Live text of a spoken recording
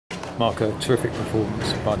Mark, a terrific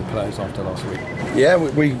performance by the players after last week. Yeah,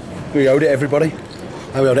 we owed it everybody.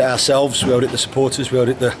 We owed it ourselves, we owed it the supporters, we owed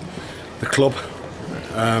it the club.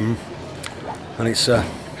 And it's a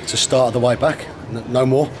start of the way back, no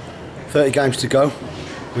more. 30 games to go.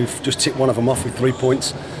 We've just ticked one of them off with 3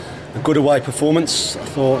 points. A good away performance. I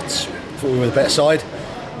thought we were the better side.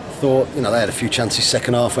 I thought, they had a few chances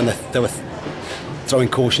second half when they were throwing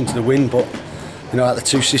caution to the wind, but out of the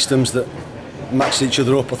two systems that matched each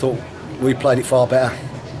other up, I thought we played it far better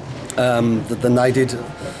than they did.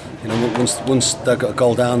 Once they got a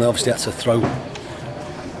goal down, they obviously had to throw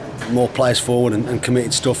more players forward and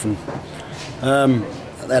committed stuff, and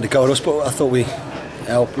they had a go at us. But I thought we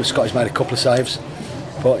helped. Scotty's made a couple of saves,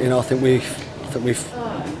 but I think we've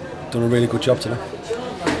done a really good job today.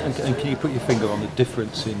 And can you put your finger on the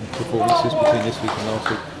difference in performances between this week and last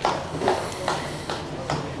week?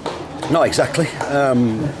 Not exactly.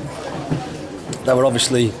 They were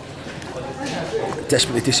obviously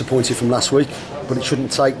desperately disappointed from last week, but it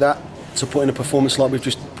shouldn't take that to put in a performance like we've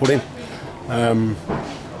just put in.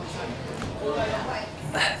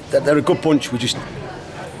 They're a good bunch. We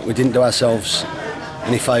didn't do ourselves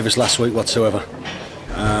any favours last week whatsoever.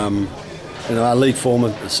 Our league form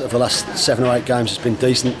of the last 7 or 8 games has been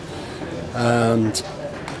decent, and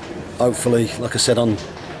hopefully, like I've said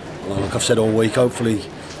all week, hopefully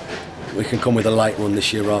we can come with a late one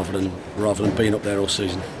this year rather than being up there all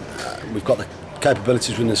season. We've got the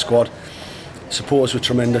capabilities within the squad. Supporters were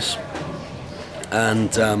tremendous, and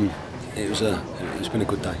it's been a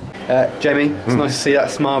good day. Jamie, it's nice to see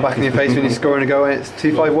that smile back in your face when you're scoring a goal and it's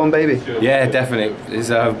 2-5-1, baby. Yeah, definitely. It's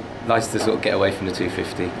nice to sort of get away from the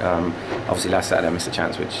 250. Obviously last Saturday I missed a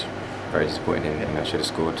chance, which very disappointing. I should have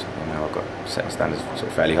scored. I've got set standards sort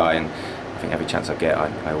of fairly high, and I think every chance I get,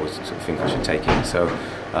 I always sort of think I should take it. So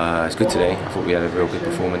it's good today. I thought we had a real good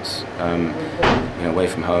performance. Away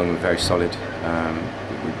from home, very solid.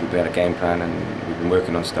 We had a game plan, and we've been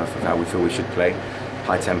working on stuff of how we feel we should play.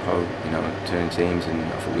 High tempo, turning teams, and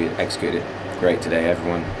I thought we executed it great today.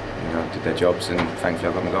 Everyone, did their jobs, and thankfully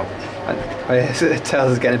I got my goal.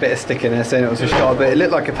 Tails is getting a bit of stick in there, saying it was a shot, but it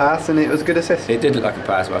looked like a pass, and it was a good assist. It did look like a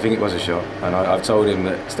pass, but I think it was a shot. And I've told him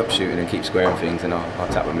that stop shooting and keep squaring things, and I'll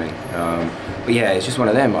tap them in. But yeah, it's just one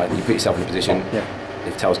of them. You put yourself in a position. Yeah.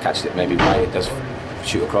 If Tails catches it, maybe right, it does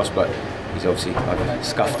shoot across, but he's obviously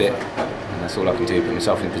scuffed it, and that's all I can do. Put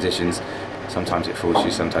myself in positions. Sometimes it falls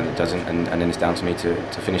through, sometimes it doesn't, and then it's down to me to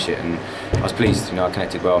finish it. And I was pleased, I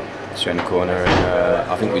connected well, straight in the corner,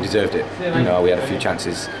 and I think we deserved it. We had a few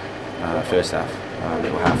chances first half,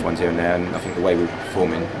 little half ones here and there, and I think the way we were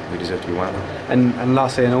performing, we deserved to be one of them. And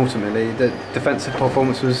lastly, and ultimately, the defensive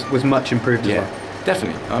performance was much improved as well.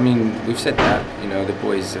 Definitely. We've said that. The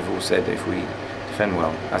boys have all said that if we defend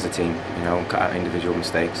well as a team, and cut out individual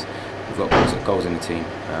mistakes, we've got goals in the team,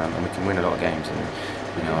 and we can win a lot of games.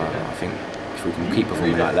 And I think if we can keep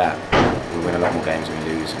performing like that, we'll win a lot more games than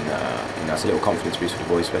we lose. And it's a little confidence boost for the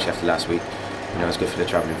boys, especially after last week. It's good for the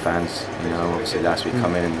travelling fans. Obviously last week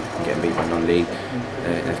coming and getting beat by non-league.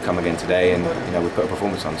 They've come again today, and we've put a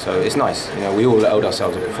performance on. So it's nice. We all owed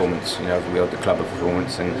ourselves a performance. We owed the club a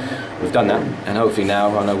performance, and we've done that. And hopefully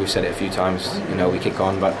now, I know we've said it a few times. We kick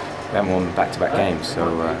on, but we haven't won back-to-back games,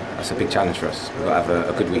 so that's a big challenge for us. We've got to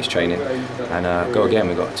have a good week's training and go again.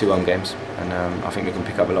 We've got 2 home games, and I think we can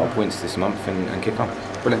pick up a lot of points this month and kick on.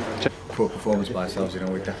 Brilliant. Poor performance by ourselves.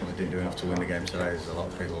 We definitely didn't do enough to win the game today. There's a lot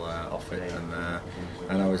of people off it,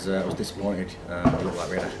 and I was disappointed. It looked like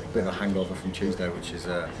we had a bit of a hangover from Tuesday, which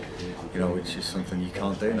is something you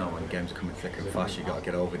can't do now when games are coming thick and fast. You've got to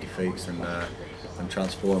get over defeats and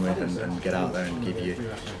transform it and get out there and give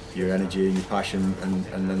your energy and your passion, and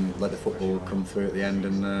then let the football come through at the end,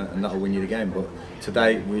 and that'll win you the game. But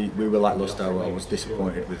today we were lacklustre. I was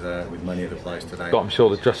disappointed with many of the players today. But I'm sure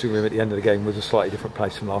the dressing room at the end of the game was a slightly different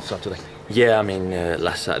place from last Saturday. Yeah,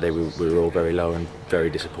 last Saturday we were all very low and very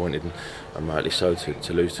disappointed, and rightly so.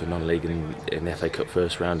 To lose to a non-league in the FA Cup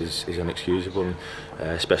first round is unexcusable, and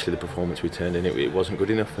especially the performance we turned in. It wasn't good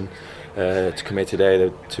enough, and to come here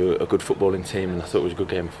today to a good footballing team, and I thought it was a good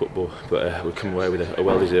game of football, but we come away with a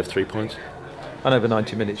well-deserved 3 points. And over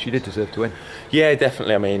 90 minutes, you did deserve to win. Yeah,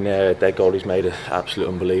 definitely. Their goalie's made an absolute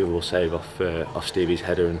unbelievable save off Stevie's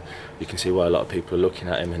header, and you can see why a lot of people are looking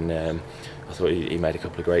at him. And I thought he made a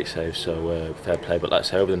couple of great saves, so fair play. But like I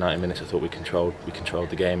say, over the 90 minutes, I thought we controlled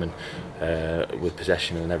the game, and with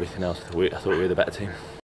possession and everything else, I thought we were the better team.